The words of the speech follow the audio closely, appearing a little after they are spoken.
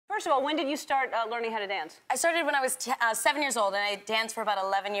first of all, when did you start learning how to dance? I started when I was 7 years old, and I danced for about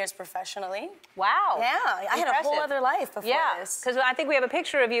 11 years professionally. Wow. Yeah, I had a whole other life before this. Because I think we have a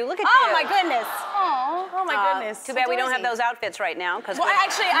picture of you. Look at Oh, you. my goodness. Oh my goodness. Too bad we don't have those outfits right now. Well,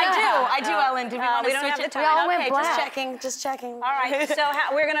 actually, I do, Ellen. Do we want to switch it? We all went black. Just checking. All right, so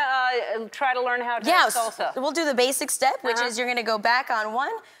we're going to try to learn how to salsa. We'll do the basic step, which is you're going to go back on 1,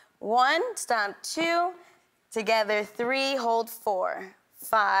 1, stomp 2, together 3, hold 4,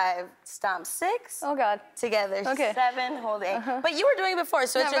 5, stomp 6. Oh, God. Together 7, hold 8. But you were doing it before,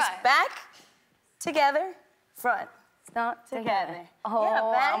 so it's just back, together, front, stomp, together. Oh, yeah,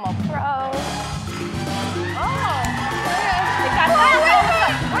 back. I'm a pro. Oh.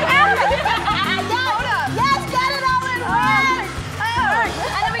 What happened? Hold up. Yes, got it all in one.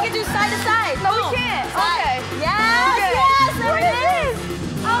 And then we can do side to side. No, we can't. Okay. Yes, yes, there it is.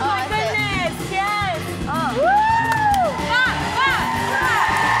 Oh my goodness, yes. Woo!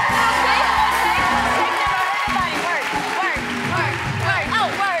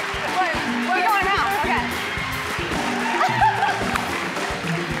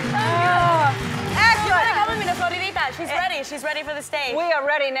 She's ready for the stage. We are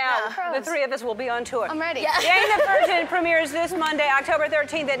ready now. Yeah. The three of us will be on tour. I'm ready. Yeah. Jane the Virgin premieres this Monday, October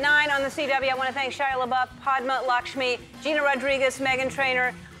 13th at 9 on the CW. I want to thank Shia LaBeouf, Padma Lakshmi, Gina Rodriguez, Meghan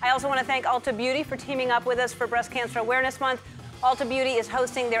Trainor. I also want to thank Ulta Beauty for teaming up with us for Breast Cancer Awareness Month. Ulta Beauty is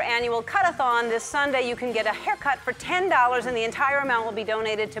hosting their annual cut-a-thon this Sunday. You can get a haircut for $10, and the entire amount will be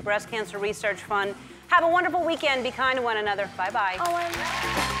donated to Breast Cancer Research Fund. Have a wonderful weekend. Be kind to one another. Bye-bye.